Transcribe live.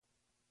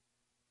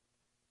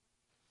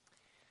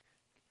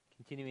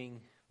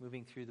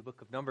Moving through the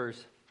book of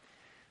Numbers.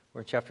 We're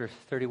in chapter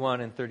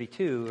 31 and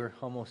 32. We're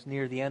almost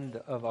near the end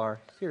of our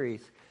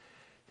series.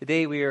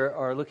 Today we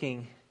are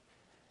looking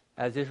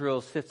as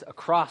Israel sits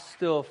across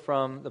still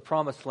from the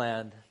promised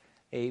land,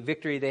 a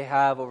victory they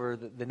have over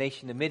the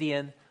nation of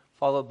Midian,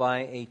 followed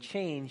by a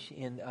change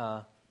in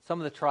some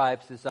of the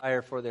tribes'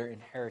 desire for their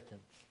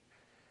inheritance.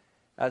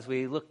 As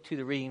we look to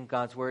the reading of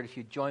God's Word, if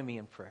you join me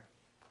in prayer.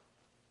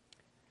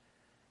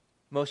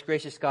 Most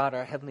gracious God,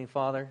 our Heavenly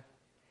Father,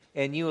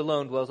 and you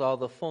alone dwells all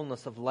the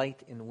fullness of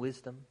light and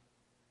wisdom.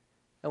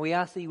 And we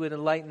ask that you would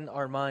enlighten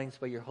our minds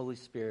by your Holy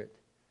Spirit,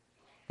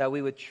 that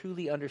we would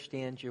truly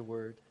understand your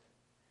word,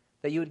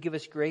 that you would give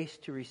us grace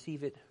to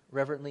receive it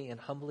reverently and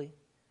humbly,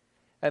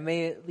 and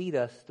may it lead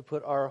us to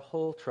put our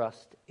whole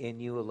trust in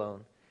you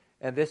alone.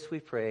 And this we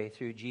pray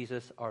through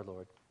Jesus our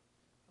Lord.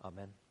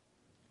 Amen.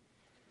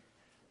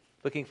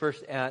 Looking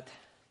first at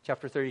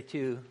chapter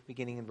 32,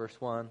 beginning in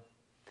verse 1.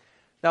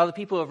 Now the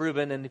people of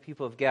Reuben and the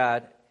people of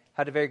Gad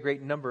had a very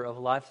great number of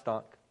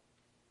livestock.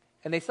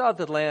 And they saw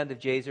the land of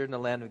Jazer and the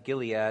land of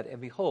Gilead,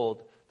 and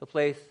behold, the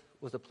place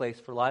was a place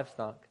for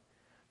livestock.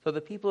 So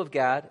the people of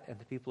Gad and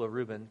the people of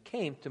Reuben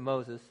came to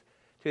Moses,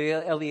 to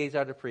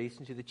Eleazar the priest,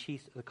 and to the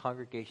chiefs of the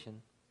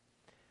congregation.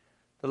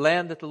 The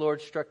land that the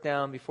Lord struck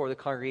down before the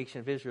congregation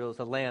of Israel is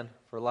a land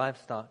for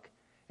livestock,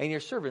 and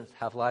your servants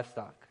have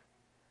livestock.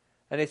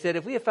 And they said,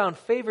 if we have found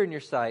favor in your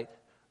sight,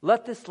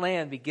 let this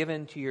land be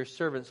given to your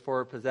servants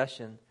for a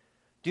possession.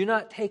 Do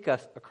not take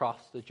us across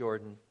the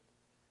Jordan.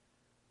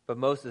 But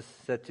Moses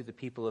said to the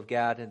people of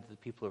Gad and to the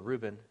people of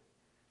Reuben,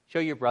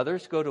 shall your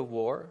brothers go to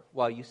war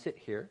while you sit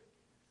here?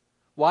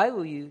 Why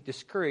will you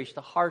discourage the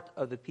heart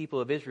of the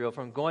people of Israel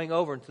from going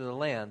over into the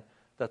land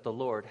that the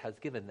Lord has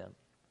given them?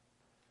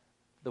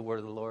 The word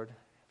of the Lord.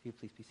 If you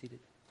please be seated.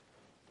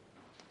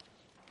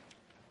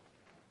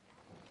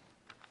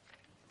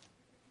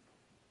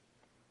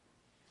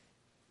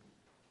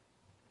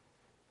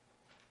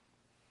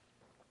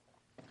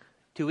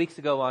 Two weeks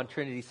ago on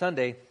Trinity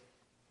Sunday,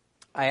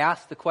 I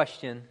asked the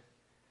question,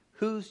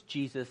 whose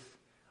Jesus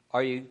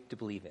are you to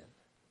believe in?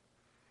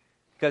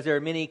 Because there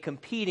are many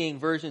competing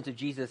versions of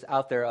Jesus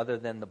out there other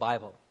than the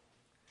Bible.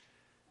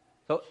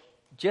 So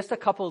just a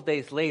couple of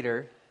days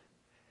later,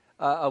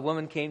 a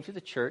woman came to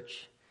the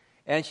church,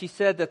 and she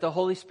said that the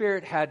Holy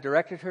Spirit had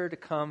directed her to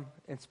come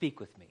and speak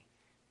with me.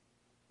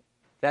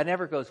 That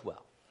never goes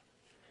well.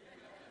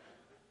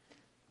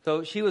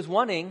 So she was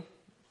wanting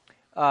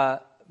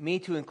me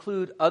to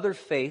include other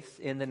faiths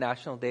in the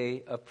National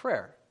Day of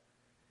Prayer.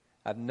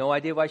 I have no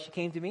idea why she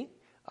came to me.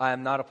 I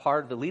am not a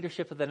part of the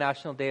leadership of the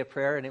National Day of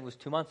Prayer, and it was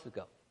 2 months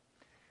ago.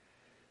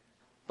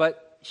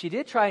 But she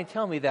did try and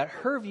tell me that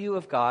her view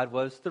of God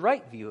was the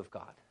right view of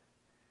God.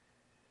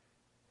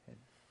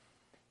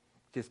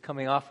 Just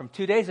coming off from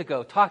 2 days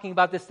ago, talking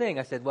about this thing,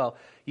 I said, well,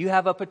 you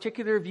have a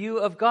particular view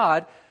of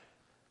God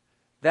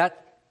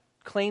that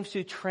claims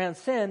to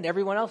transcend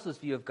everyone else's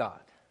view of God,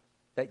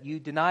 that you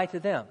deny to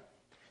them.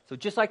 So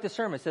just like the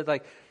sermon said,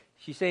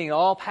 she's saying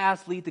all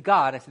paths lead to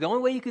God. I said, the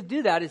only way you could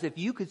do that is if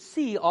you could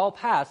see all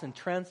paths and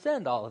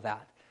transcend all of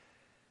that.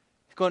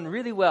 It's going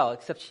really well,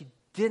 except she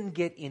didn't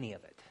get any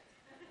of it.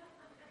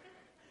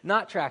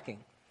 Not tracking.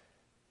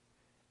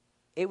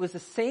 It was the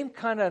same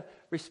kind of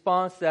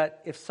response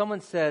that if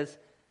someone says,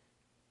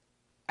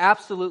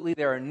 absolutely,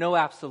 there are no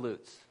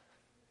absolutes.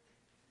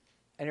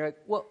 And you're like,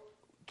 well,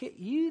 can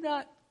you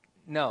not?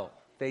 No,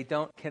 they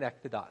don't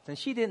connect the dots. And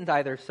she didn't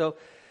either. So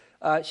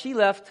she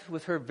left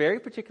with her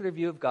very particular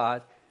view of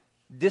God,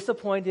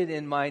 disappointed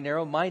in my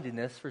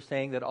narrow-mindedness for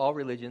saying that all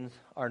religions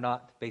are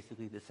not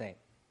basically the same.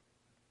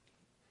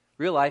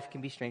 Real life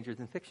can be stranger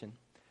than fiction.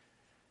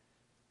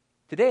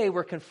 Today,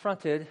 we're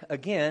confronted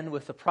again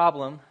with the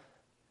problem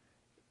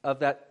of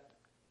that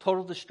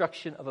total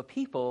destruction of a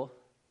people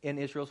in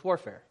Israel's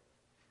warfare.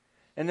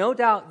 And no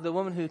doubt the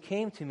woman who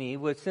came to me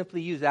would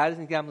simply use that as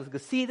an example. Go,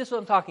 see, this is what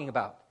I'm talking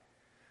about.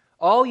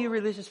 All you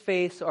religious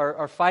faiths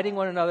are fighting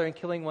one another and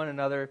killing one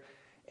another,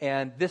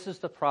 and this is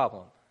the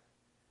problem.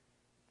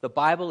 The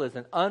Bible is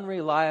an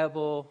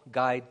unreliable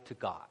guide to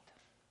God.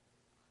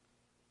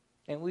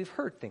 And we've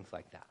heard things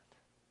like that.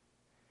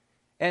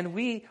 And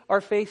we are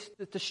faced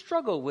to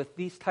struggle with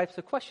these types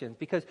of questions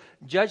because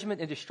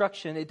judgment and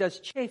destruction, it does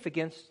chafe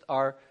against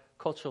our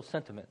cultural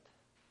sentiment.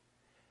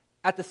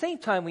 At the same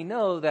time, we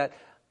know that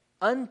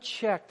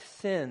unchecked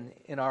sin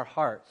in our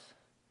hearts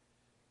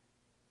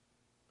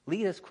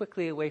lead us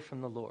quickly away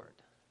from the Lord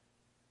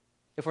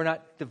if we're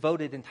not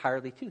devoted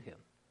entirely to Him.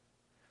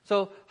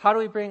 So how do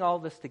we bring all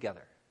this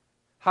together?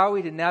 How are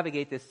we to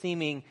navigate this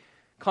seeming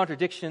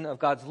contradiction of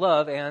God's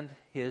love and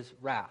His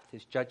wrath,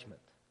 His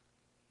judgment?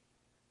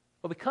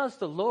 Well, because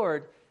the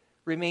Lord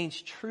remains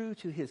true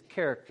to His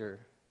character,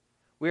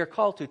 we are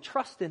called to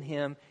trust in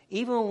Him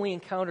even when we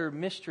encounter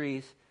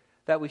mysteries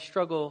that we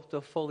struggle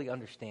to fully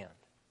understand.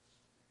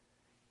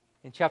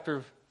 In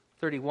chapter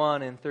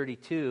 31 and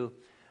 32,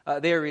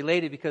 they are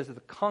related because of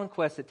the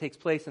conquest that takes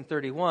place in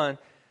 31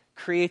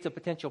 creates a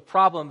potential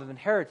problem of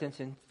inheritance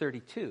in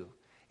 32.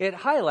 It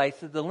highlights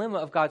the dilemma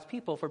of God's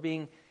people for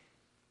being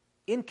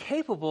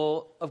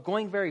incapable of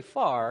going very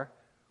far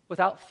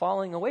without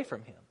falling away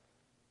from him,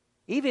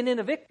 even in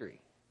a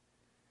victory.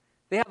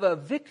 They have a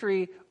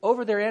victory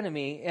over their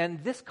enemy,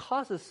 and this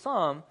causes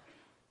some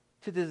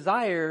to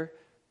desire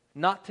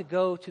not to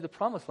go to the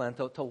promised land,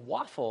 to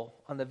waffle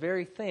on the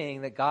very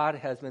thing that God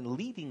has been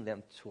leading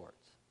them towards.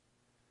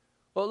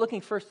 Well,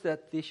 looking first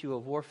at the issue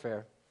of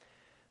warfare,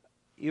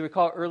 you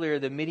recall earlier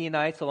the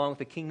Midianites, along with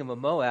the kingdom of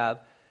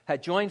Moab,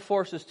 had joined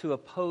forces to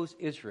oppose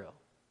Israel.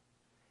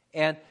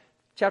 And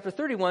chapter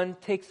 31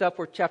 takes up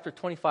where chapter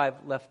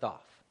 25 left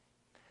off.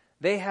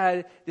 They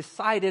had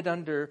decided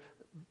under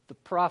the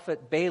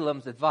prophet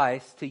Balaam's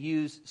advice to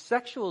use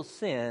sexual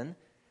sin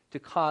to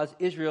cause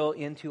Israel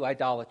into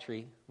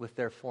idolatry with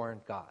their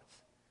foreign gods.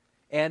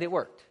 And it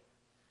worked.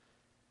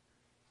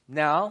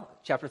 Now,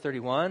 chapter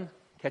 31,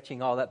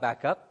 catching all that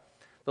back up,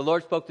 the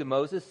Lord spoke to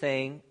Moses,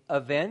 saying,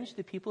 "Avenge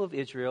the people of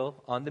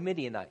Israel on the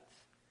Midianites.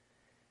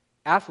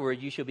 Afterward,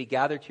 you shall be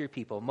gathered to your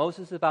people."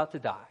 Moses is about to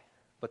die,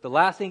 but the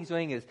last thing he's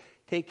doing is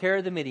take care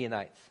of the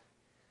Midianites.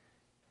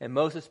 And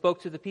Moses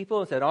spoke to the people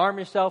and said, "Arm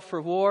yourself for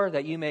war,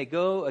 that you may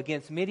go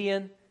against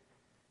Midian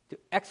to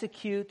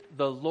execute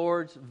the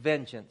Lord's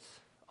vengeance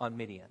on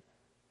Midian."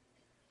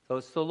 So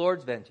it's the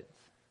Lord's vengeance.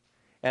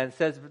 And it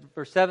says,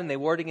 verse 7, they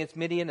warred against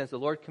Midian as the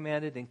Lord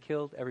commanded and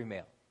killed every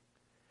male.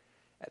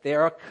 They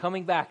are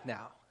coming back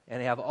now, and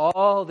they have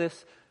all the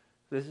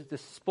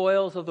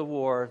spoils of the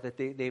war that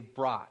they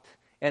brought.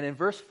 And in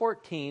verse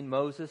 14,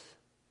 Moses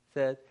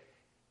said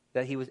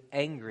that he was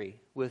angry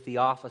with the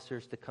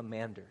officers, the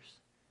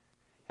commanders.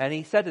 And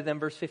he said to them,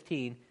 verse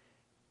 15,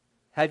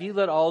 "Have you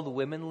let all the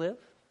women live?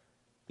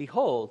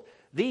 Behold,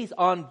 these,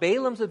 on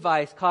Balaam's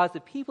advice, caused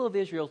the people of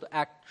Israel to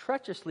act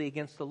treacherously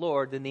against the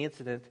Lord in the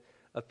incident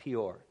of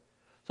Peor."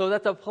 So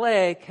that the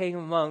plague came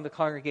among the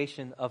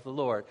congregation of the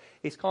Lord.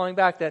 He's calling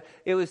back that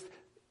it was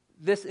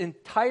this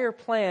entire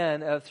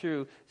plan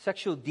through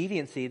sexual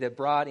deviancy that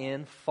brought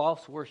in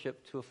false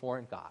worship to a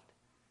foreign god.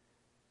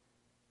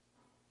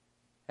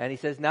 And he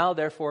says, "Now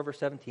therefore," verse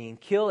 17,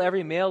 "kill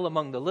every male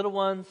among the little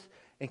ones,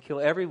 and kill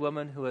every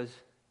woman who has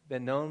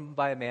been known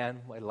by a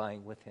man while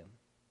lying with him."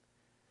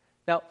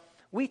 Now,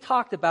 we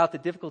talked about the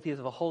difficulties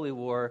of a holy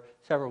war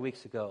several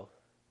weeks ago,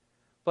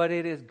 but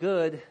it is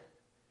good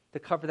to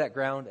cover that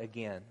ground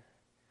again.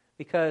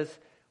 Because,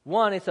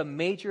 one, it's a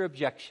major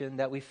objection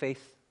that we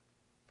face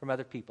from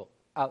other people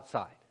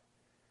outside.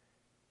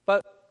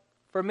 But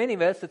for many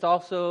of us, it's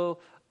also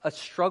a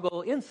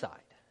struggle inside.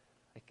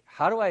 Like,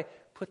 how do I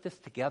put this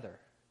together?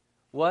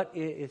 What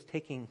is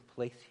taking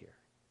place here?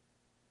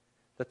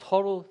 The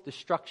total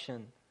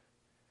destruction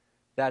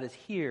that is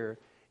here,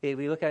 if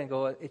we look at it and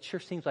go, it sure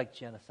seems like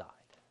genocide.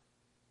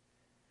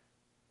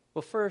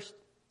 Well, first,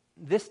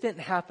 this didn't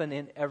happen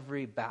in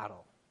every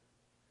battle.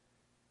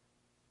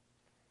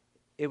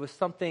 It was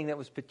something that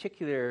was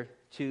particular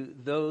to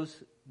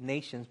those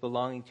nations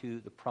belonging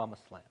to the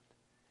Promised Land.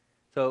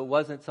 So it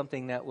wasn't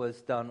something that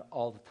was done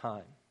all the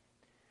time.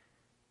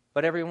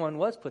 But everyone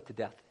was put to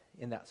death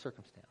in that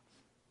circumstance.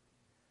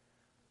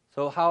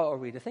 So how are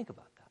we to think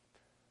about that?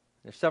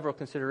 There's several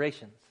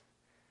considerations.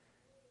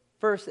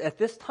 First, at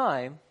this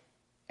time,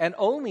 and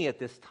only at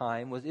this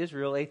time, was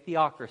Israel a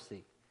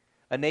theocracy,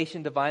 a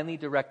nation divinely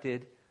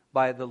directed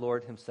by the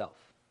Lord himself.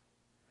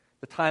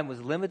 The time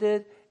was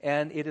limited,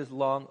 and it is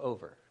long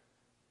over.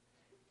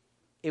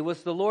 It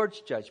was the Lord's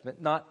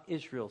judgment, not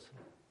Israel's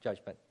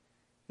judgment.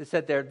 It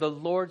said there, the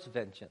Lord's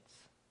vengeance.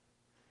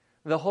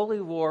 The holy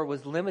war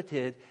was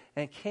limited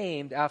and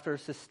came after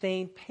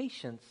sustained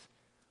patience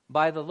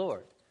by the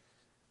Lord.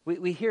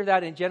 We hear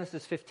that in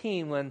Genesis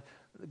 15 when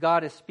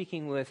God is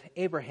speaking with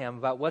Abraham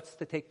about what's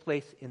to take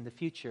place in the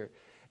future.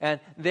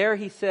 And there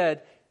he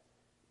said,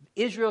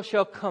 Israel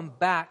shall come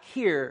back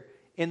here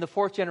in the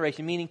fourth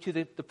generation, meaning to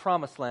the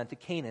promised land, to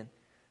Canaan.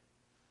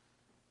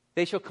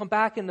 They shall come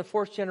back in the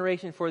fourth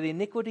generation, for the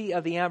iniquity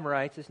of the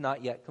Amorites is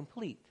not yet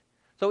complete.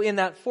 So in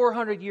that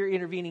 400-year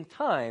intervening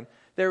time,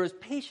 there was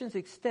patience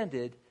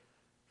extended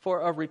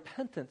for a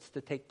repentance to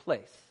take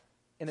place.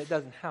 And it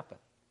doesn't happen.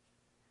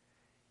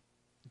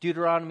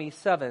 Deuteronomy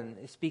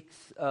 7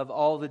 speaks of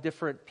all the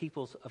different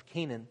peoples of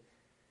Canaan.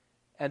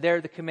 And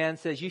there the command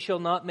says, you shall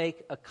not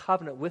make a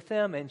covenant with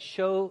them and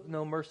show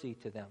no mercy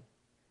to them.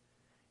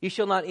 You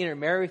shall not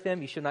intermarry with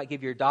them. You shall not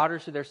give your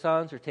daughters to their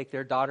sons or take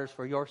their daughters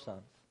for your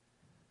sons.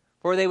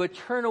 For they would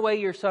turn away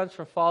your sons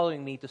from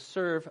following me to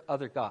serve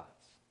other gods.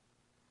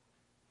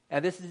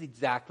 And this is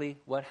exactly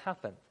what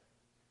happened.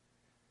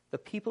 The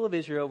people of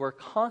Israel were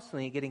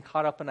constantly getting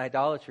caught up in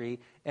idolatry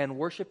and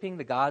worshiping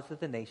the gods of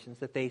the nations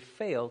that they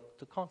failed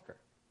to conquer.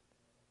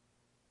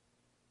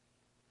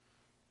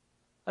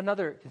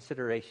 Another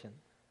consideration.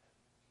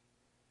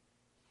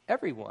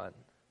 Everyone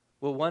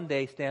will one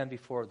day stand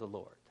before the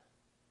Lord.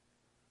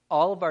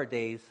 All of our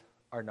days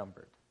are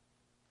numbered.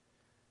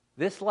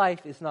 This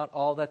life is not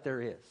all that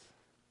there is.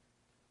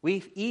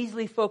 We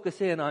easily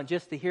focus in on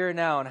just the here and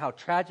now and how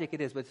tragic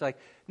it is, but it's like,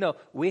 no,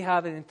 we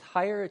have an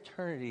entire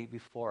eternity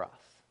before us.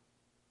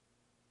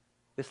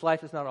 This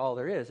life is not all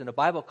there is. And the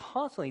Bible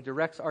constantly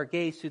directs our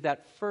gaze to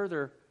that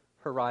further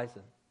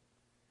horizon.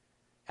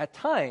 At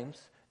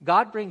times,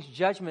 God brings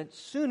judgment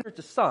sooner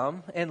to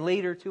some and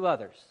later to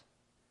others.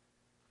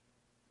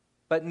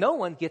 But no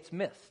one gets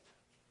missed.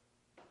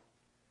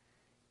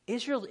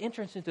 Israel's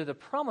entrance into the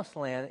promised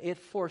land, it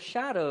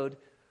foreshadowed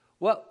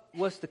what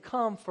was to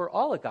come for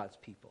all of God's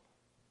people.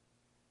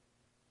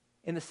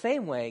 In the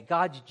same way,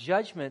 God's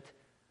judgment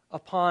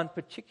upon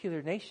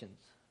particular nations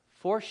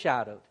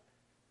foreshadowed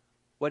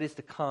what is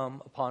to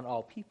come upon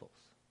all peoples.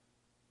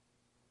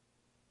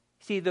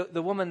 See,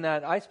 the woman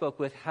that I spoke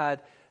with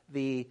had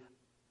the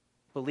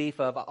belief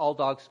of all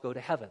dogs go to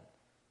heaven.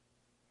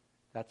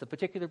 That's a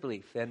particular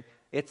belief, and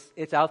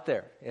it's out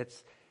there.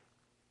 It's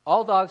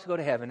all dogs go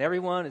to heaven.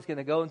 Everyone is going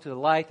to go into the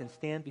light and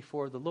stand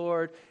before the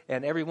Lord,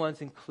 and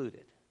everyone's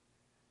included.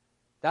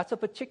 That's a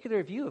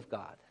particular view of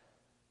God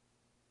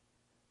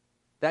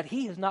that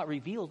He has not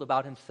revealed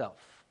about Himself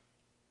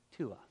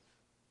to us.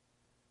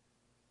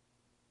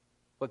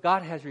 What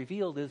God has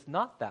revealed is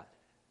not that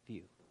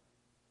view.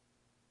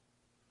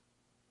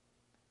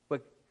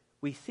 What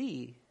we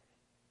see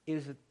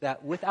is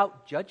that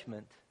without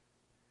judgment,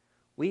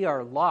 we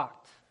are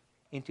locked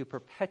into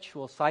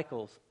perpetual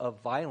cycles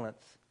of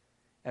violence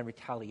and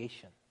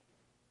retaliation.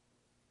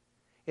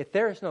 If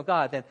there is no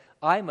God, then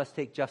I must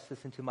take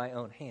justice into my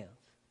own hands.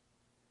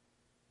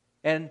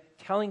 And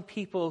telling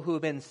people who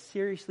have been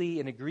seriously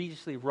and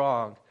egregiously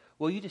wronged,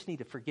 well, you just need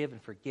to forgive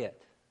and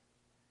forget,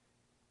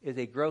 is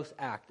a gross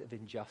act of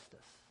injustice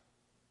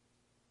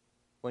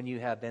when you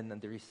have been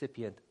the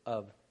recipient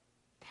of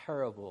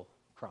terrible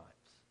crimes.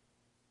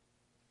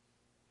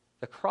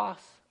 The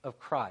cross of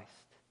Christ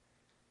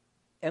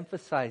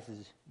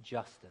emphasizes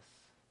justice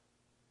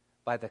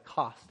by the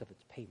cost of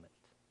its payment.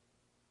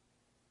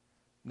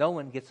 No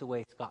one gets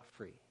away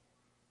scot-free.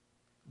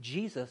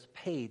 Jesus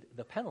paid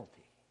the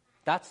penalty.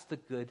 That's the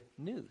good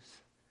news.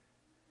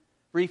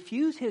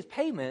 Refuse His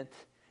payment,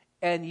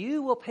 and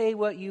you will pay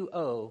what you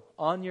owe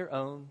on your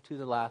own to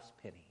the last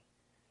penny.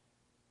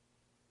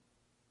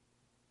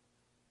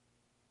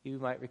 You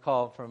might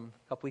recall from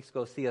a couple weeks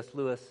ago, C.S.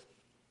 Lewis,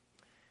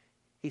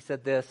 he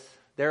said this: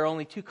 there are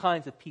only two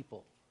kinds of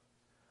people.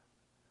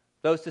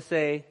 Those to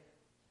say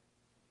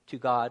to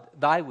God,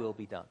 thy will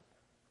be done.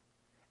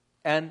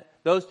 And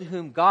those to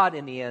whom God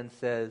in the end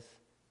says,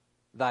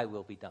 thy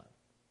will be done.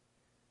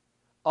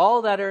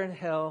 All that are in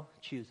hell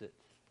choose it.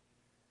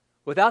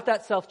 Without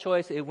that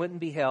self-choice, it wouldn't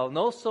be hell.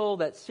 No soul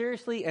that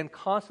seriously and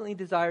constantly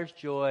desires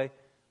joy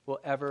will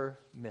ever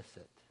miss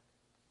it.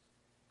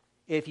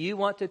 If you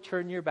want to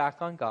turn your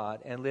back on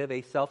God and live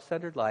a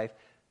self-centered life,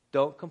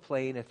 don't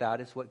complain if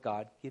that is what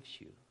God gives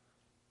you.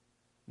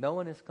 No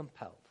one is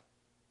compelled.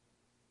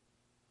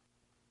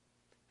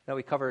 Now,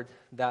 we covered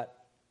that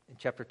in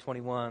chapter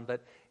 21,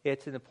 but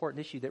it's an important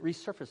issue that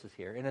resurfaces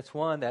here, and it's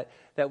one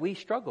that we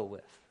struggle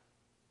with.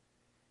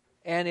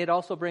 And it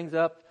also brings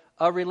up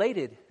a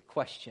related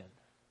question.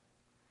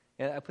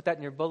 And I put that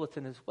in your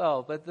bulletin as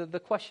well. But the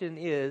question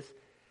is,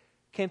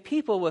 can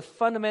people with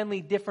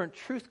fundamentally different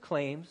truth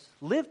claims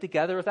live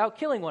together without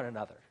killing one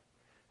another?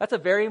 That's a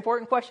very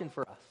important question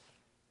for us.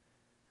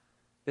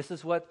 This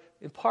is what,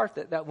 in part,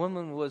 that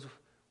woman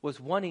was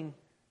wanting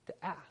to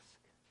ask.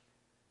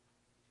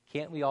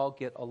 Can't we all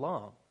get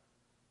along?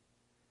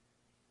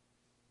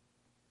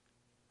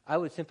 I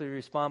would simply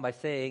respond by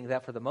saying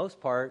that for the most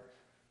part,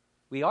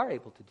 we are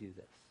able to do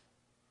this.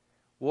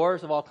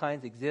 Wars of all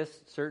kinds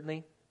exist,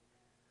 certainly,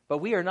 but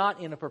we are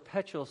not in a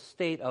perpetual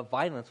state of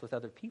violence with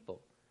other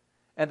people.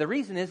 And the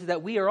reason is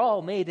that we are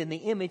all made in the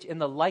image and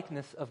the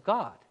likeness of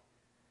God.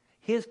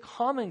 His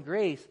common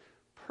grace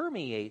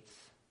permeates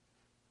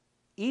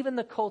even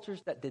the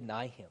cultures that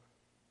deny Him.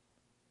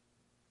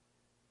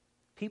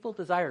 People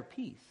desire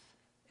peace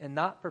and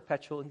not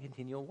perpetual and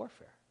continual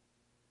warfare.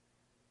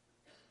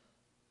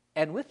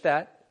 And with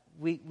that,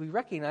 we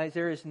recognize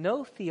there is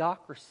no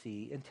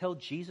theocracy until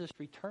Jesus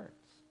returns.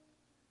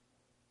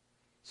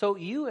 So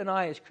you and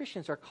I as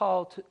Christians are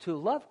called to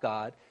love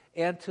God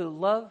and to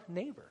love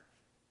neighbor.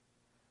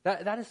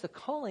 That is the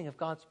calling of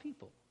God's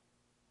people.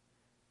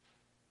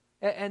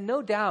 And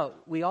no doubt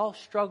we all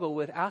struggle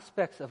with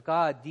aspects of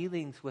God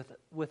dealings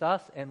with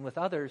us and with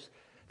others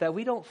that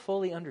we don't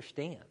fully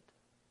understand.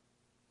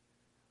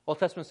 Old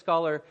Testament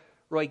scholar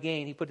Roy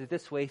Gain, he put it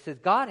this way. He says,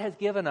 God has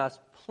given us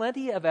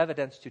plenty of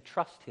evidence to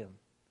trust Him,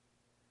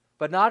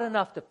 but not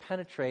enough to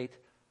penetrate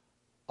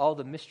all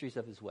the mysteries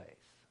of His ways.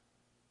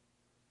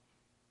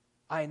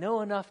 I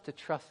know enough to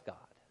trust God,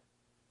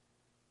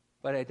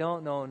 but I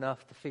don't know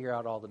enough to figure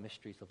out all the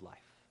mysteries of life.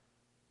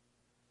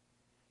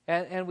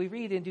 And we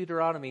read in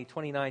Deuteronomy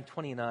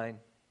 29:29,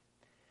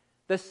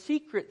 the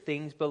secret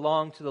things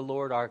belong to the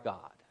Lord our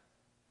God,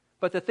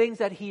 but the things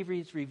that He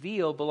has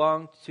revealed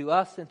belong to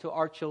us and to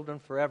our children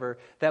forever,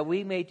 that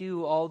we may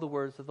do all the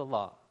words of the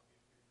law.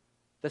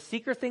 The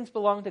secret things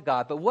belong to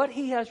God, but what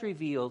He has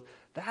revealed,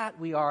 that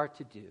we are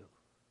to do.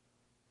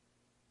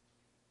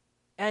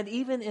 And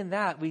even in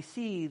that, we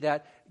see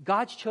that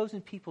God's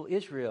chosen people,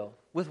 Israel,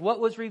 with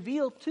what was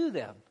revealed to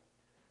them,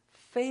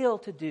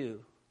 failed to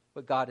do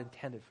what God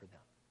intended for them.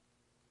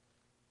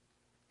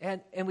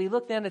 And we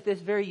look then at this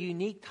very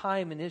unique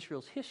time in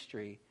Israel's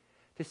history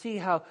to see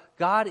how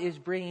God is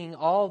bringing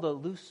all the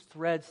loose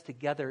threads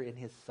together in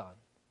his Son.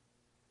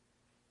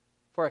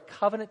 For a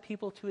covenant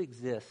people to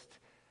exist,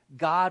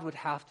 God would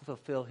have to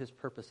fulfill his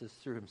purposes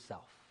through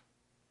himself.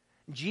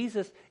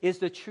 Jesus is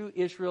the true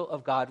Israel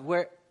of God.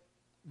 Where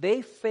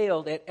they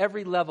failed at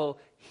every level,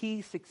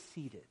 he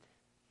succeeded.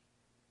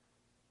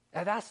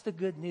 And that's the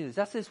good news.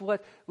 That is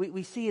what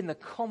we see in the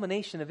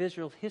culmination of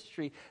Israel's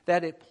history,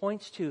 that it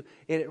points to,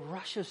 it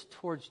rushes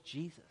towards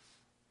Jesus.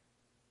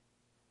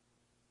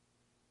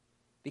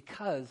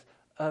 Because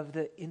of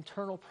the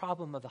internal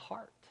problem of the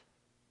heart.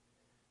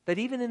 That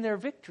even in their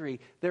victory,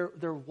 they're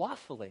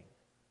waffling.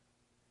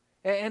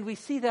 And we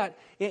see that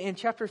in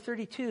chapter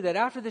 32, that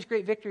after this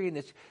great victory,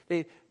 and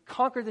they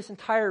conquer this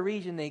entire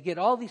region, they get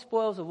all these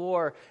spoils of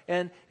war,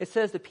 and it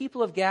says the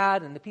people of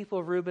Gad and the people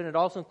of Reuben, it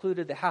also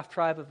included the half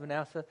tribe of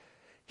Manasseh,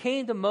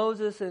 came to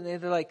Moses, and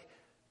they're like,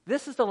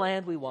 this is the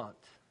land we want.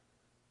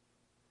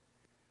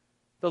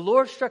 The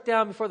Lord struck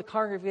down before the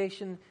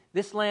congregation,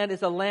 this land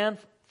is a land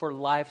for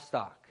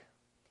livestock,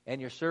 and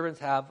your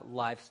servants have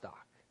livestock.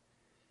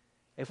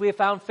 If we have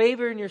found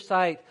favor in your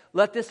sight,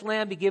 let this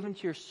land be given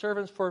to your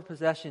servants for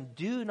possession.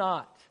 Do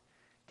not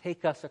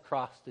take us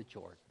across the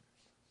Jordan.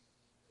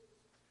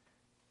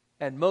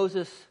 And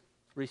Moses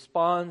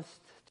responds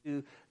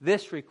to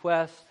this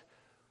request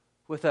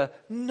with a,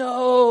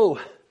 no,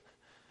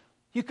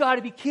 you got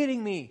to be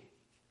kidding me.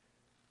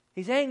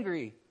 He's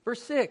angry.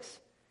 Verse 6,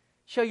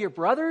 shall your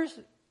brothers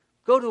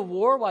go to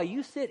war while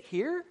you sit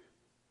here?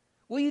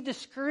 Will you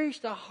discourage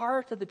the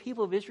heart of the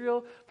people of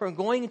Israel from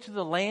going into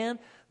the land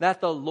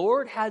that the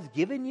Lord has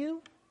given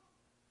you?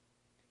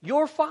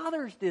 Your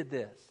fathers did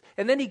this.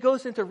 And then he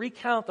goes into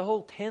recount the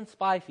whole 10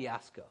 spy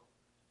fiasco.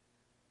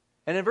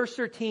 And in verse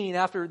 13,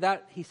 after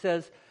that, he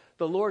says,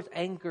 the Lord's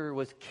anger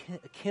was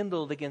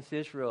kindled against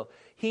Israel.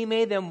 He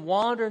made them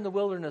wander in the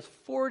wilderness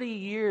 40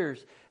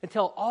 years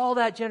until all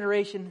that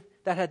generation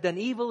that had done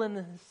evil in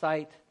his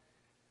sight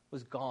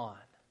was gone.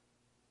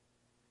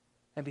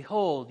 And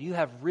behold, you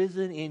have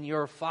risen in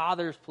your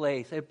father's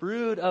place, a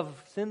brood of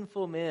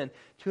sinful men,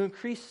 to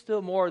increase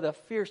still more the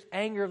fierce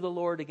anger of the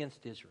Lord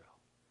against Israel.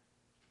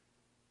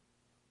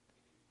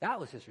 That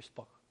was his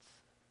response.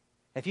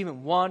 If you've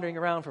been wandering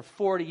around for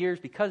 40 years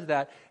because of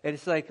that, and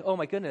it's like, oh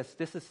my goodness,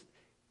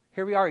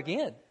 here we are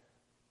again.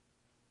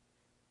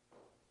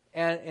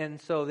 And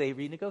so they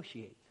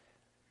renegotiate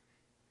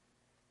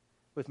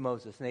with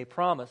Moses, and they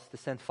promise to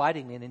send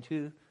fighting men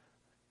into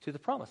the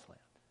promised land.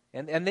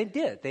 And they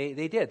did.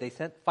 They did. They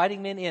sent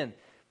fighting men in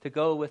to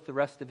go with the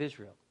rest of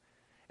Israel.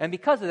 And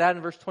because of that,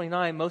 in verse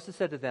 29, Moses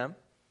said to them,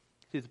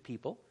 to the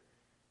people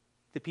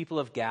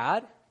of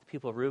Gad, the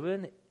people of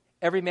Reuben,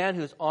 every man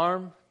who is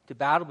armed to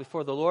battle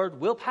before the Lord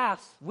will pass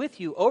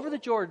with you over the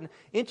Jordan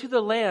into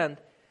the land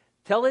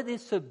till it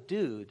is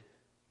subdued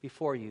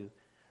before you.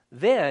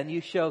 Then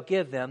you shall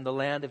give them the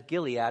land of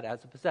Gilead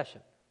as a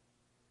possession.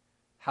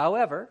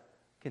 However,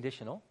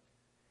 conditional,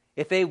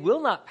 if they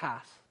will not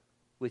pass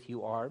with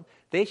you armed,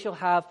 they shall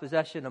have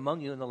possession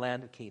among you in the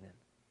land of Canaan.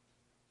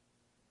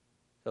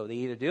 So they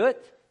either do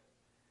it,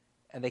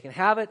 and they can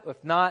have it, or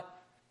if not,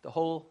 the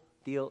whole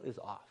deal is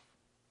off.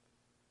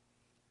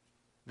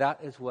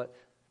 That is what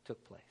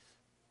took place.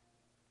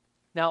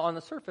 Now, on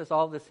the surface,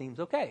 all this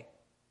seems okay.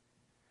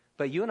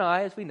 But you and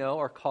I, as we know,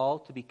 are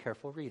called to be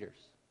careful readers.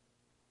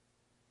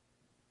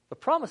 The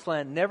Promised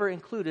Land never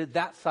included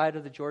that side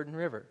of the Jordan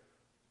River.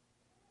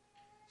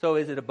 So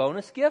is it a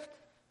bonus gift?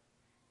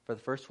 For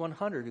the first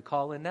 100 who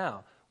call in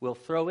now, we'll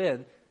throw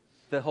in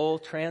the whole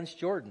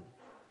Transjordan.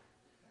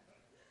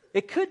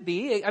 It could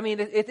be. I mean,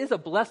 it is a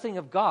blessing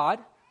of God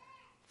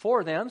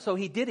for them. So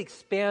he did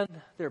expand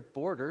their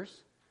borders.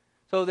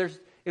 So there's,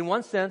 in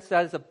one sense,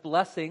 that is a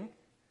blessing.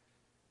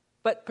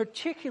 But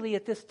particularly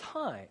at this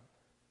time,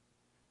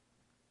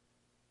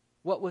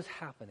 what was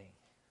happening?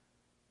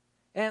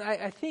 And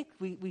I think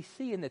we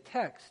see in the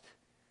text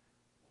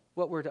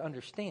what we're to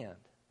understand.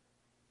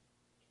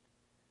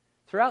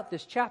 Throughout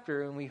this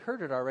chapter, and we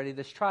heard it already,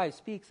 this tribe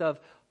speaks of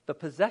the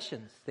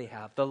possessions they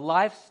have, the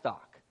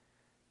livestock,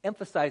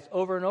 emphasized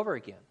over and over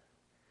again.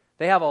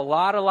 They have a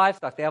lot of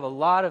livestock. They have a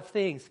lot of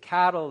things,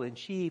 cattle and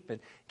sheep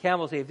and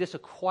camels. They've just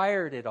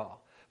acquired it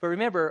all. But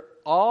remember,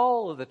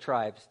 all of the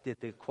tribes did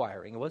the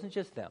acquiring. It wasn't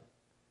just them.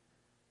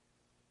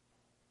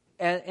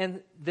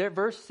 And their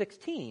verse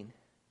 16,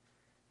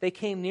 they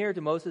came near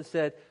to Moses and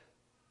said,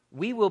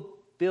 we will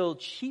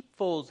build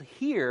sheepfolds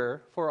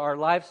here for our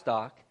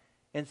livestock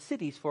and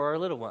cities for our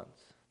little ones.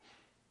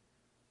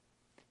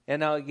 And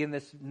now again,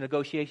 this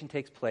negotiation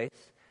takes place.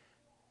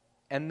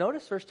 And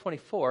notice verse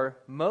 24,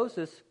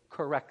 Moses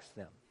corrects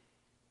them.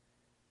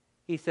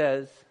 He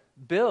says,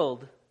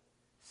 build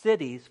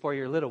cities for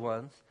your little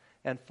ones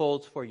and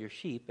folds for your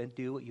sheep, and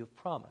do what you've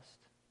promised.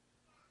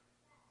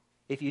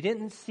 If you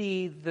didn't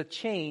see the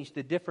change,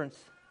 the difference,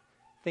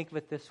 think of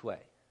it this way.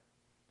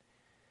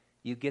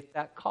 You get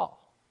that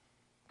call.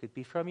 Could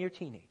be from your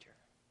teenager.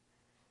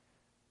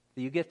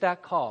 You get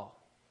that call.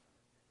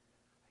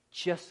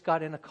 Just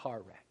got in a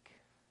car wreck.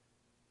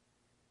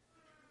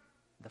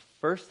 The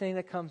first thing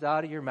that comes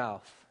out of your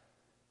mouth,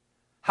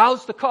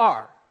 how's the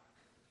car?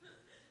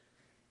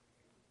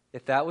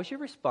 If that was your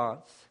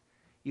response,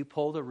 you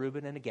pulled a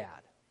Reuben and a Gad.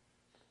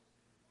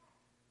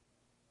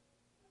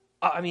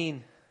 I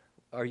mean,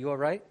 are you all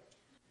right?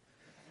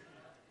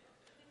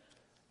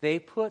 They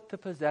put the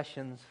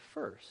possessions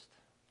first.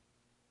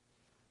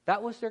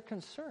 That was their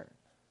concern.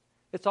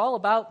 It's all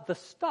about the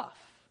stuff.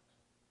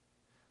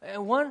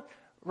 And one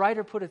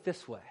writer put it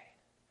this way: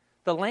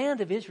 the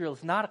land of Israel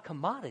is not a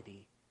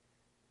commodity,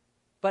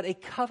 but a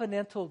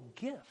covenantal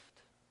gift.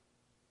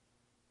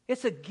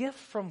 It's a gift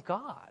from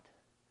God.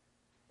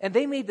 And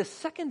they made the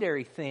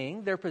secondary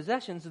thing, their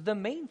possessions, the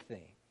main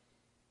thing.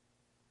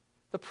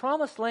 The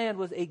promised land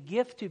was a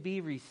gift to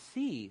be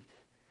received.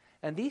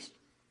 And these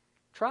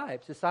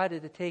tribes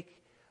decided to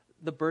take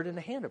the bird in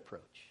the hand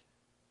approach.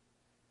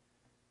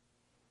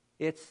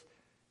 It's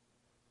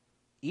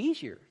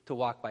easier to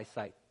walk by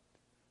sight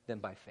than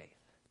by faith.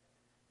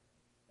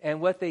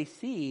 And what they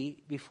see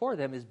before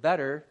them is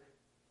better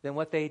than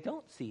what they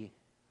don't see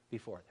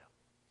before them.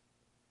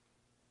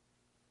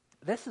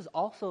 This is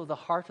also the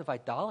heart of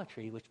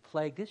idolatry which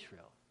plagued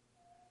Israel.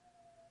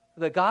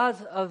 The gods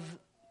of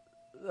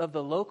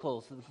the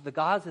locals, the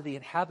gods of the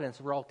inhabitants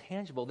were all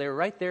tangible. They were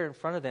right there in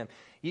front of them.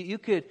 You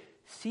could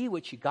see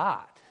what you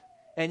got,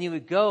 and you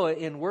would go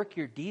and work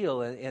your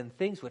deal, and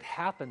things would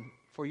happen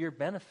for your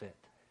benefit.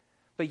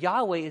 But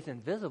Yahweh is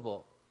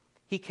invisible.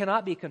 He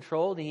cannot be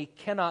controlled, and he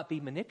cannot be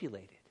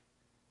manipulated.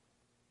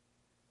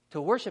 To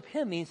worship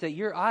him means that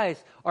your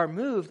eyes are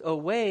moved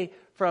away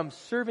from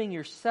serving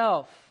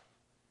yourself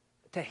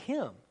to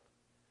him.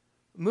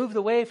 Moved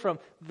away from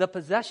the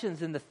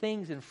possessions and the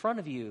things in front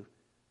of you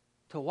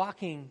to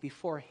walking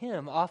before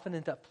him, often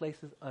into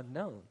places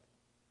unknown.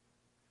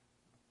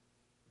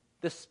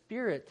 The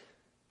spirit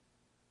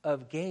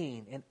of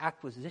gain and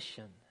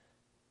acquisition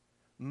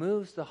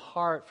moves the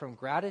heart from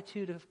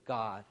gratitude of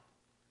God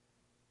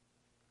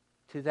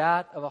to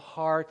that of a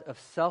heart of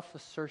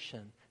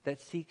self-assertion that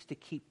seeks to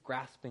keep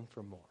grasping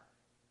for more.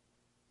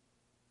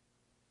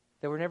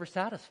 That we're never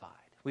satisfied.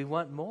 We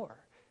want more.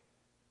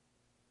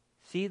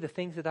 See the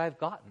things that I've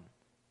gotten.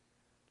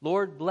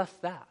 Lord, bless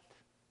that.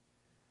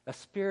 A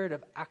spirit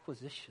of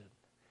acquisition.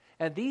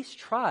 And these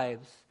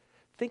tribes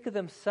think of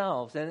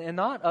themselves and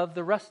not of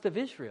the rest of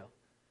Israel,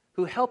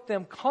 who helped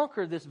them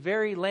conquer this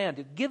very land,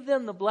 to give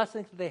them the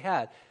blessings that they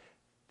had.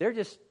 They're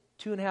just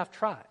 2.5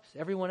 tribes.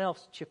 Everyone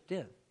else chipped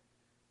in.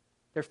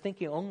 They're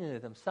thinking only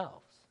of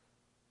themselves.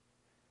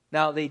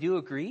 Now, they do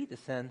agree to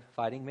send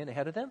fighting men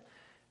ahead of them,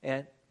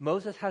 and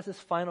Moses has his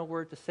final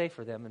word to say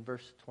for them in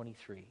verse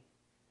 23.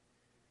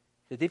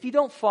 That if you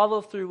don't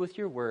follow through with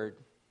your word,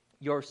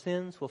 your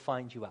sins will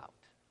find you out.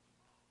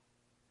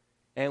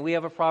 And we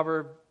have a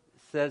proverb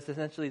that says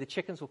essentially the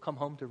chickens will come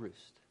home to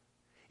roost.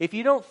 If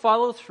you don't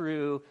follow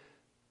through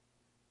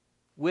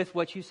with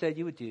what you said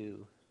you would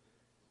do,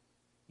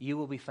 you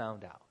will be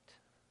found out.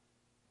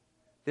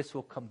 This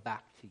will come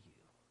back to you,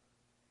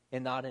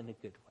 and not in a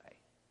good way.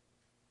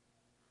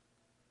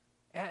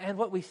 And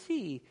what we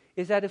see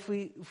is that if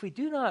we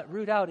do not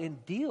root out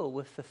and deal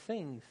with the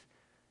things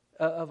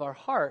of our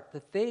heart,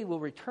 that they will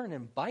return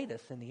and bite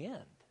us in the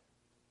end.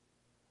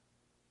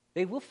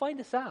 They will find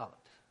us out.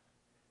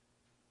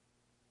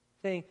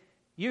 Saying,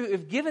 you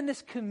have given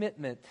this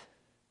commitment,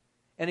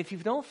 and if you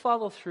don't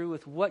follow through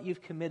with what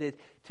you've committed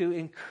to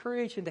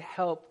encourage and to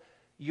help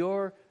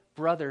your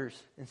brothers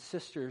and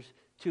sisters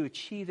to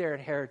achieve their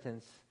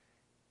inheritance,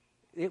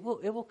 it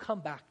will come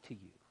back to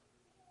you.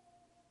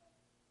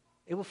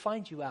 It will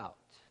find you out.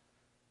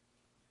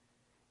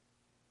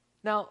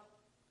 Now,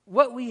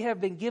 what we have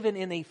been given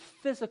in a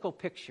physical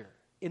picture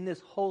in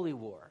this holy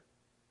war,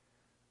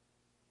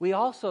 we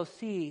also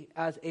see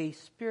as a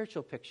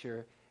spiritual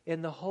picture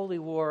in the holy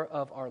war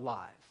of our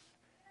lives.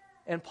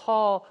 And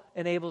Paul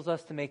enables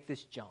us to make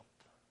this jump.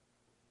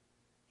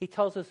 He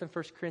tells us in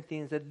 1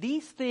 Corinthians that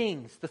these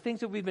things, the things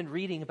that we've been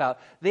reading about,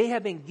 they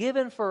have been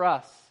given for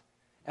us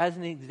as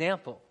an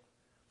example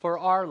for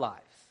our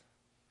lives.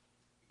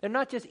 They're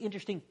not just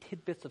interesting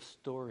tidbits of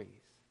stories.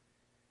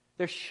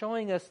 They're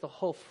showing us the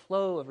whole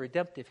flow of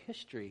redemptive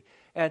history,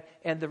 and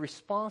the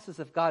responses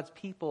of God's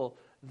people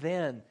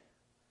then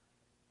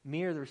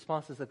mirror the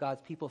responses of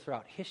God's people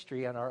throughout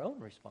history and our own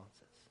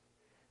responses.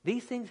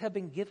 These things have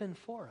been given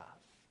for us.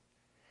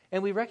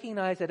 And we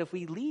recognize that if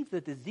we leave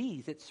the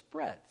disease, it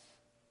spreads.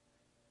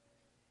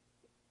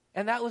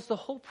 And that was the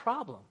whole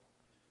problem.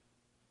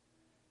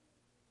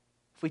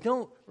 If we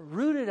don't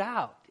root it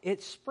out,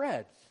 it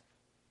spreads.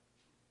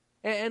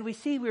 And we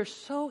see we're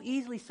so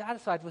easily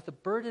satisfied with the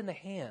bird in the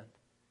hand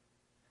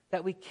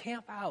that we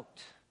camp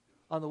out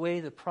on the way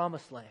to the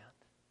promised land.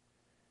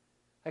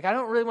 Like, I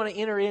don't really want to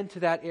enter into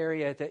that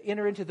area, to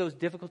enter into those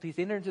difficulties,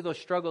 enter into those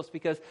struggles,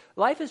 because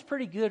life is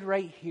pretty good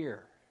right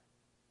here.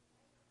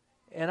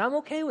 And I'm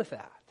okay with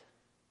that.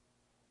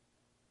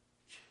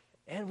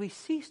 And we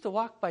cease to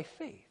walk by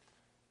faith.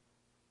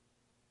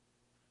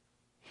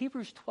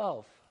 Hebrews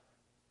 12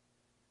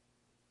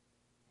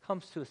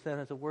 comes to us then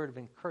as a word of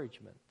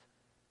encouragement.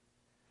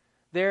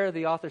 There,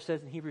 the author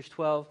says in Hebrews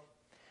 12,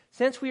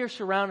 Since we are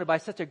surrounded by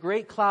such a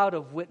great cloud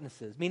of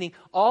witnesses, meaning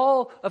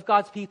all of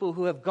God's people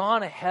who have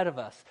gone ahead of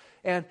us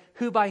and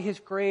who by His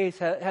grace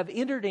have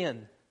entered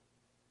in,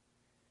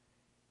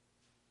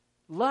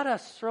 let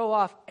us throw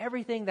off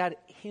everything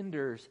that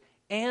hinders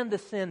and the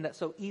sin that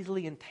so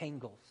easily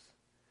entangles.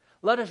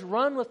 Let us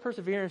run with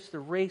perseverance the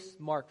race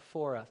marked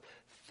for us,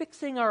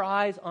 fixing our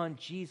eyes on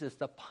Jesus,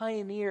 the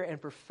pioneer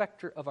and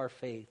perfecter of our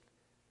faith.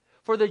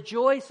 For the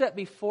joy set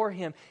before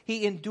Him,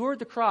 He endured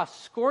the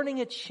cross, scorning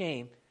its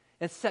shame,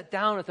 and sat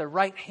down at the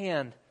right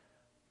hand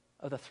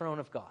of the throne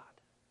of God.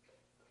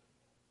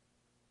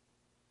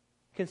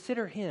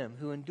 Consider Him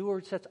who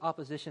endured such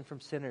opposition from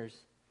sinners,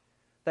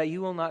 that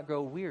you will not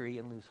grow weary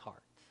and lose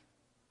heart.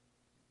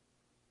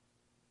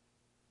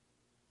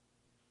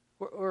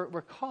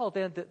 We're called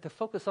then to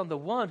focus on the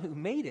one who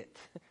made it.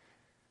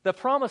 The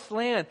promised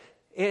land,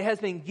 it has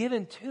been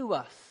given to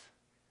us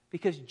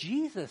because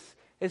Jesus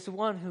is the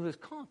one who has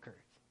conquered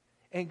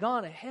and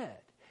gone ahead.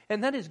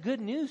 And that is good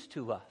news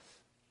to us.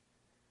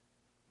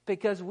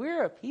 Because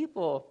we're a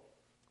people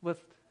with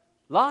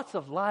lots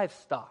of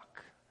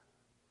livestock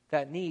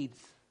that needs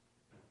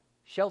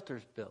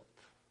shelters built,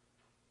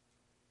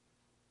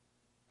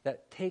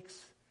 that takes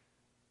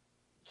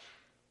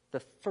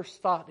the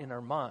first thought in our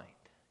mind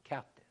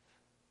captive.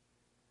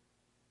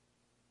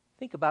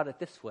 Think about it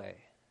this way.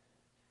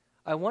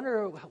 I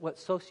wonder what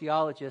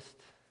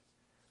sociologists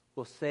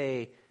will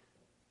say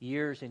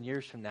years and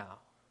years from now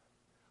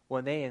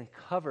when they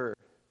uncover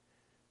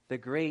the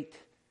great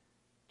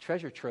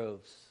treasure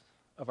troves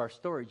of our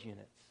storage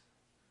units.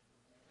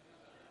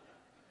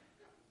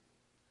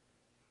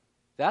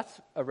 That's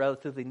a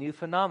relatively new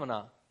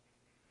phenomenon.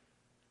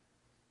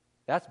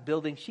 That's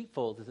building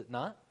sheepfolds, is it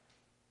not?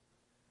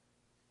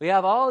 We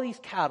have all these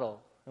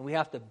cattle, and we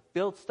have to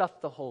build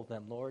stuff to hold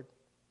them, Lord.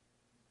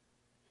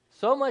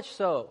 So much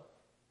so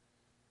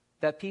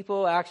that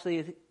people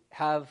actually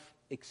have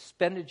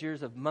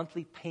expenditures of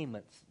monthly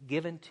payments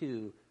given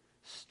to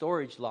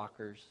storage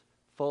lockers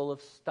full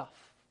of stuff.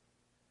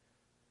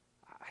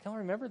 I don't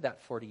remember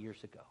that 40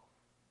 years ago,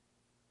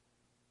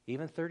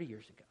 even 30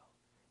 years ago.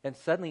 And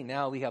suddenly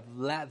now we have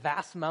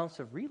vast amounts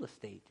of real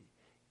estate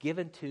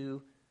given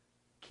to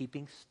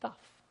keeping stuff.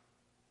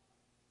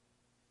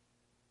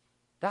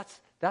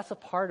 That's a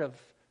part of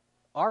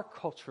our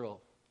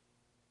cultural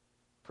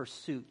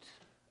pursuit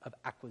of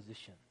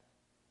acquisition,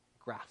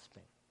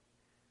 grasping.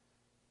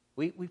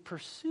 We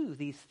pursue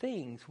these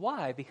things.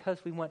 Why?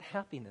 Because we want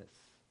happiness.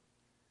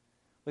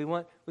 We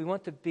want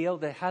to be able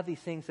to have these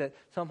things that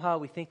somehow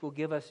we think will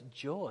give us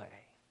joy.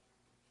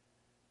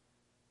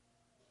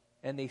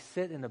 And they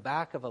sit in the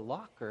back of a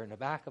locker, in the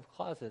back of a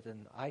closet,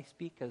 and I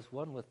speak as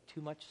one with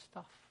too much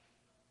stuff.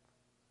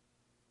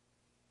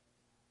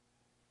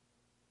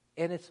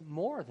 And it's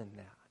more than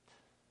that.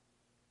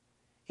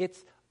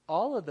 It's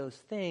all of those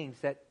things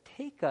that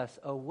take us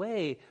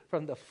away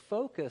from the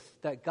focus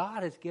that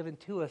God has given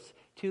to us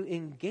to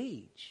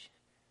engage,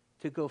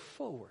 to go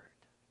forward,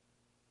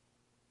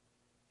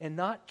 and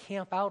not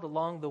camp out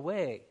along the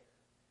way.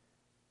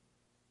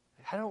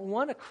 I don't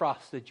want to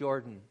cross the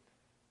Jordan.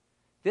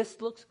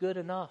 This looks good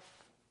enough.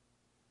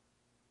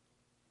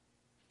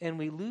 And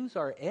we lose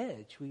our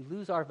edge. We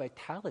lose our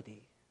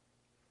vitality.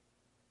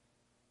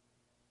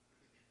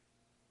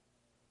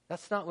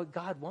 That's not what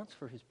God wants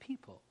for His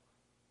people.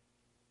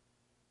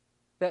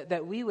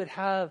 That we would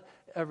have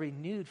a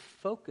renewed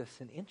focus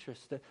and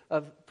interest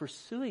of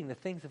pursuing the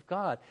things of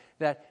God.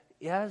 That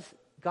as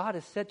God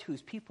has said to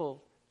His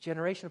people,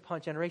 generation upon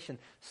generation,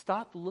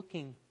 stop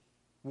looking,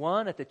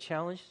 one, at the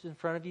challenges in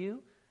front of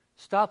you.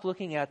 Stop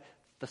looking at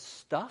the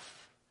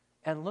stuff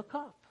and look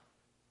up.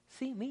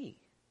 See me.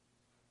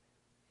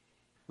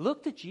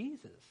 Look to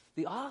Jesus,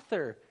 the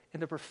author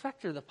and the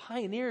perfecter, the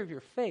pioneer of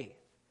your faith,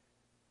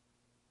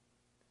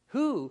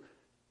 who,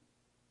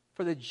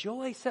 for the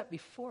joy set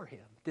before Him,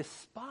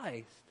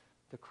 despised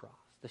the cross,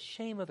 the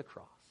shame of the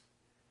cross,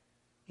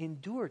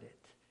 endured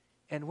it,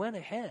 and went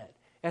ahead,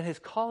 and is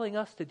calling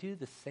us to do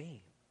the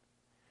same.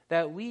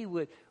 That we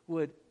would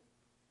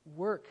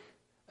work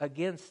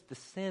against the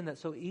sin that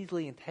so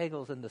easily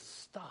entangles in the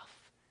stuff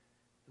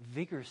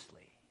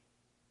vigorously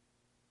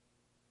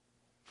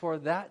for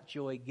that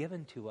joy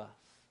given to us.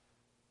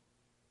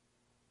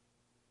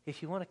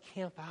 If you want to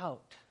camp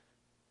out,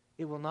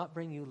 it will not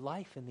bring you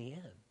life in the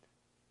end.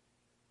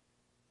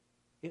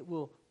 It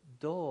will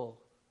dull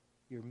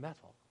your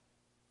mettle.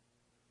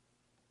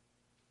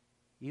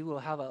 You will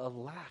have a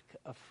lack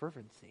of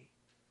fervency.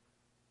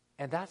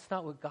 And that's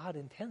not what God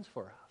intends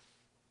for us.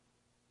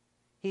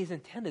 He's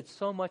intended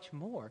so much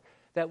more,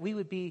 that we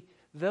would be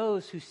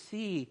those who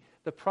see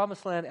the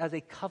promised land as a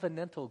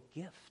covenantal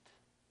gift.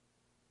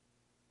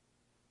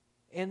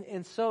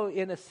 And so,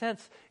 in a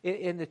sense,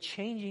 in the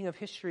changing of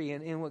history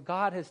and in what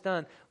God has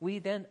done, we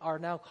then are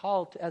now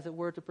called, as it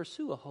were, to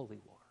pursue a holy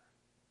war.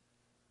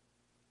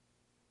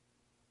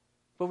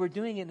 But we're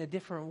doing it in a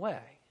different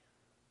way.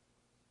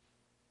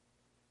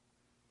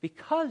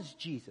 Because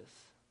Jesus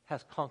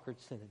has conquered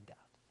sin and death.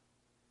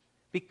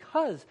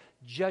 Because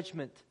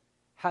judgment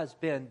has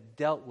been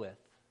dealt with,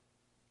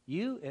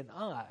 you and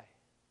I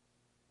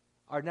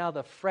are now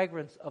the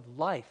fragrance of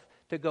life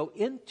to go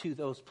into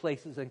those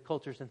places and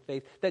cultures and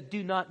faith that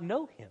do not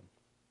know him.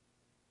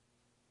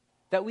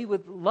 That we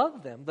would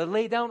love them, to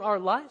lay down our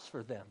lives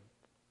for them.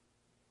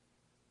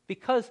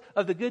 Because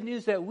of the good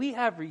news that we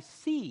have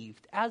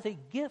received as a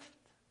gift.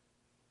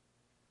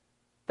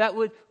 That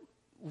would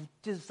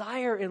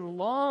desire and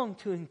long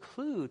to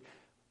include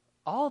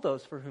all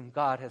those for whom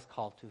God has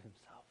called to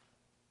himself.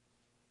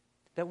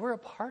 That we're a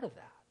part of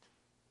that.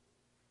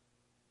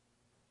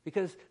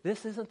 Because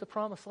this isn't the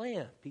promised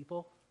land,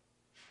 people.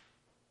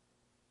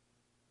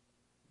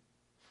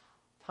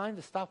 Time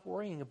to stop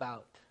worrying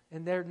about,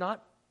 and they're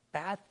not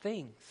bad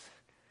things,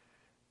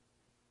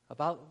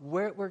 about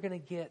where we're going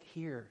to get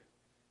here.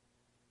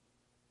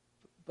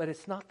 But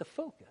it's not the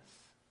focus.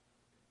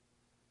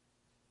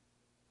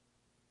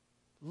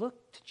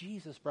 Look to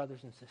Jesus,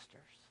 brothers and sisters.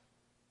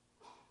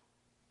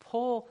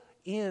 Pull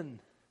in,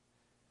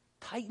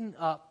 tighten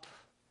up,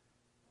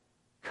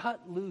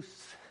 cut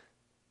loose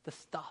the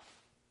stuff,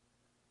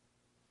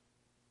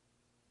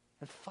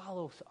 and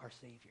follow our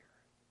Savior.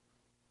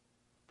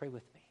 Pray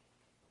with me.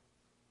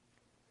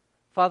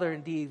 Father,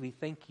 indeed, we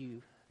thank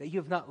you that you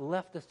have not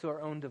left us to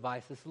our own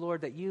devices.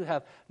 Lord, that you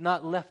have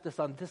not left us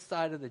on this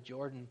side of the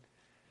Jordan.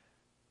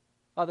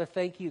 Father,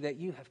 thank you that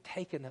you have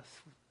taken us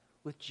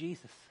with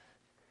Jesus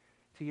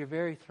to your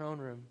very throne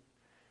room.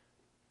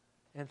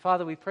 And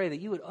Father, we pray that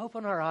you would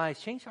open our eyes,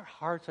 change our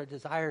hearts, our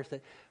desires,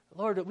 that,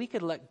 Lord, that we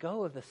could let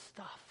go of the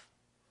stuff,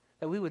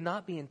 that we would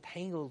not be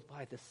entangled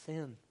by the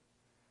sin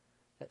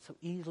that so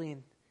easily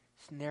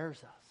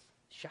ensnares us,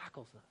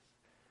 shackles us.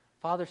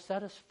 Father,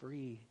 set us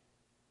free,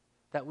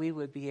 that we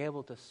would be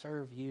able to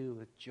serve you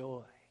with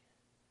joy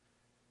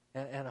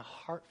and a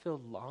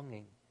heart-filled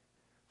longing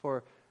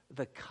for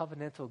the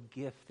covenantal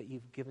gift that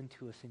you've given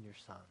to us in your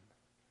Son.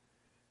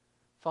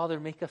 Father,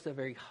 make us a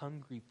very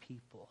hungry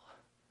people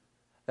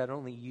that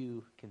only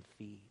you can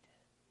feed.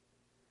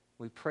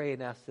 We pray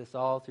and ask this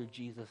all through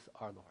Jesus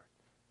our Lord.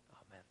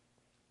 Amen.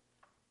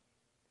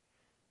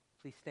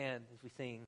 Please stand as we sing.